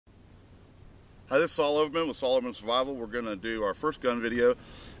Hi, this is Saul Overman with Saul Overman Survival. We're going to do our first gun video,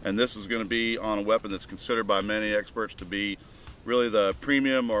 and this is going to be on a weapon that's considered by many experts to be really the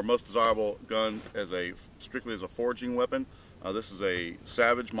premium or most desirable gun as strictly as a foraging weapon. This is a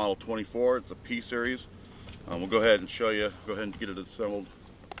Savage Model 24. It's a P series. We'll go ahead and show you. Go ahead and get it assembled.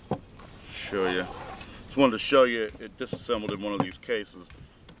 Show you. Just wanted to show you it disassembled in one of these cases,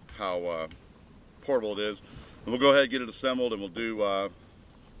 how portable it is. And we'll go ahead and get it assembled, and we'll do a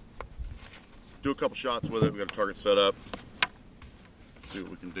couple shots with it. We got a target set up. See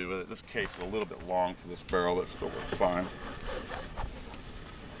what we can do with it. This case is a little bit long for this barrel, but it still works fine.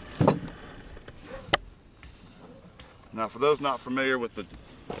 Now, for those not familiar with the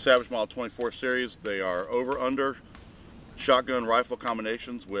Savage Model 24 series, they are over-under shotgun rifle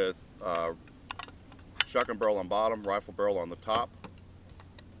combinations with shotgun barrel on bottom, rifle barrel on the top.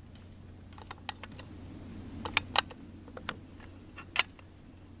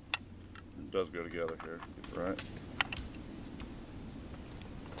 It does go together here, right?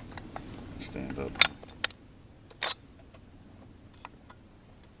 Stand up.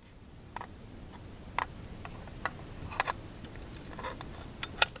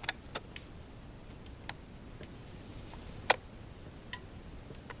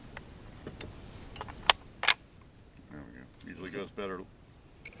 There we go. Usually goes better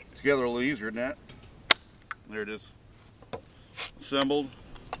together a little easier than that. There it is, assembled.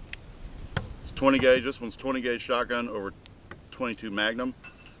 20 gauge. This one's 20 gauge shotgun over 22 Magnum.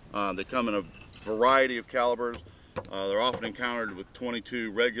 They come in a variety of calibers. They're often encountered with 22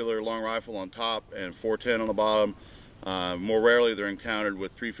 regular long rifle on top and 410 on the bottom. More rarely they're encountered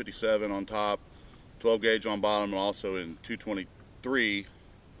with 357 on top, 12 gauge on bottom, and also in 223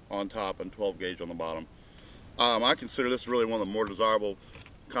 on top and 12 gauge on the bottom. I consider this really one of the more desirable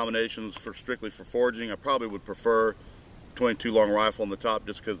combinations strictly for foraging. I probably would prefer 22 long rifle on the top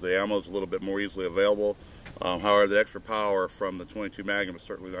just because the ammo is a little bit more easily available. However, the extra power from the 22 Magnum is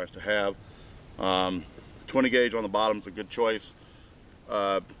certainly nice to have. 20 gauge on the bottom is a good choice.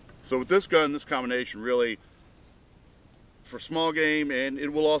 So with this gun, this combination really for small game, and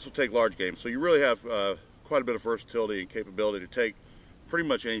it will also take large game. So you really have quite a bit of versatility and capability to take pretty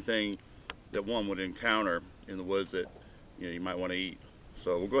much anything that one would encounter in the woods that you might want to eat.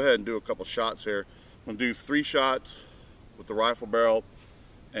 So we'll go ahead and do a couple shots here. I'm going to do 3 shots with the rifle barrel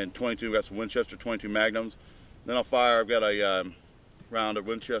and 22. We've got some Winchester 22 Magnums. Then I'll fire. I've got a round of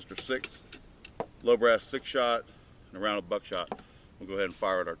Winchester 6 low brass 6-shot and a round of buckshot. We'll go ahead and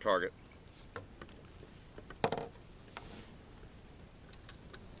fire at our target.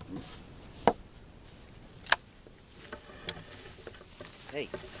 Hey.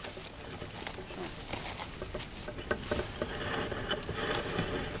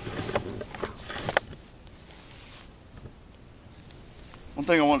 One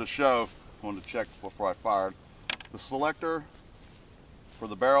thing I wanted to check before I fired. The selector for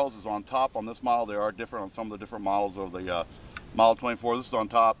the barrels is on top on this model. They are different on some of the different models of the Model 24. This is on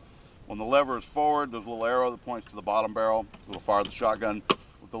top. When the lever is forward, there's a little arrow that points to the bottom barrel. It'll fire the shotgun.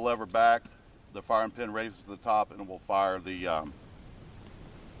 With the lever back, the firing pin raises to the top, and it will fire the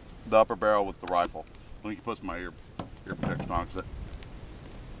upper barrel with the rifle. Let me put my ear protection on, because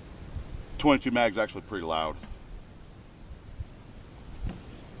 22 mag is actually pretty loud.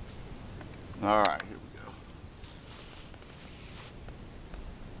 All right, here we go.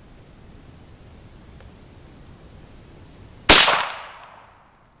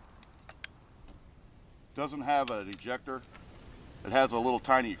 Doesn't have an ejector. It has a little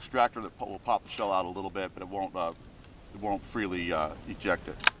tiny extractor that will pop the shell out a little bit, but it won't freely eject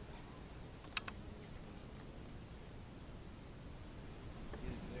it.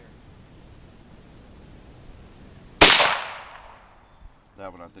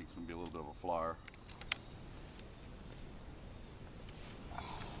 That one I think is going to be a little bit of a flyer.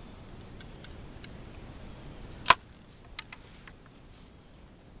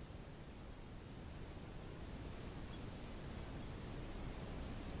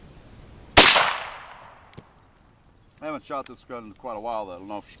 I haven't shot this gun in quite a while, though. I don't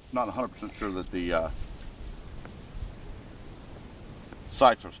know if, not 100% sure that the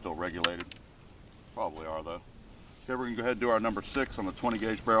sights are still regulated. Probably are, though. Okay, we're going to go ahead and do our number 6 on the 20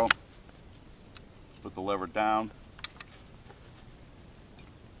 gauge barrel. Put the lever down.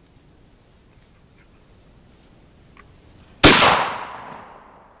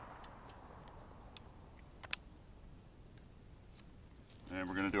 And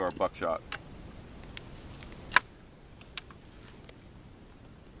we're going to do our buckshot.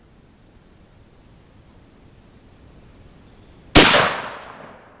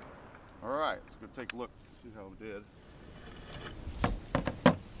 Alright, let's go take a look, see how it did.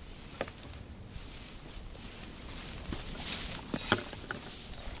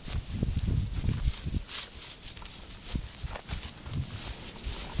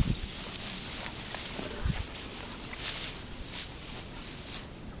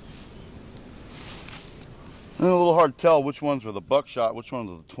 And a little hard to tell which ones are the buckshot, which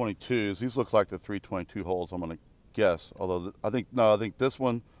ones are the 22s. These look like the 322 holes, I'm going to guess. Although I think this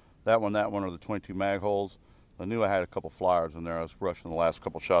one, that one are the 22 mag holes. I knew I had a couple flyers in there. I was rushing the last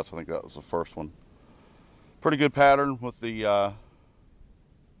couple shots. I think that was the first one. Pretty good pattern with the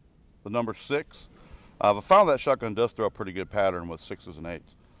number 6. I found that shotgun does throw a pretty good pattern with 6s and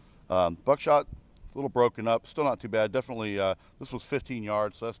 8s. Buckshot, a little broken up, still not too bad. Definitely, this was 15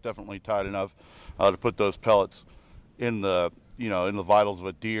 yards, so that's definitely tight enough to put those pellets in the, in the vitals of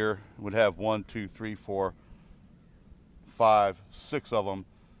a deer. It would have 1, 2, 3, 4, 5, 6 of them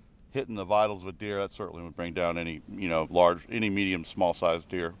hitting the vitals of a deer. That certainly would bring down any, any medium, small-sized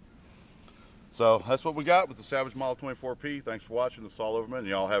deer. So that's what we got with the Savage Model 24P. Thanks for watching. The Saul Overman, and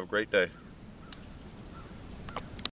y'all have a great day.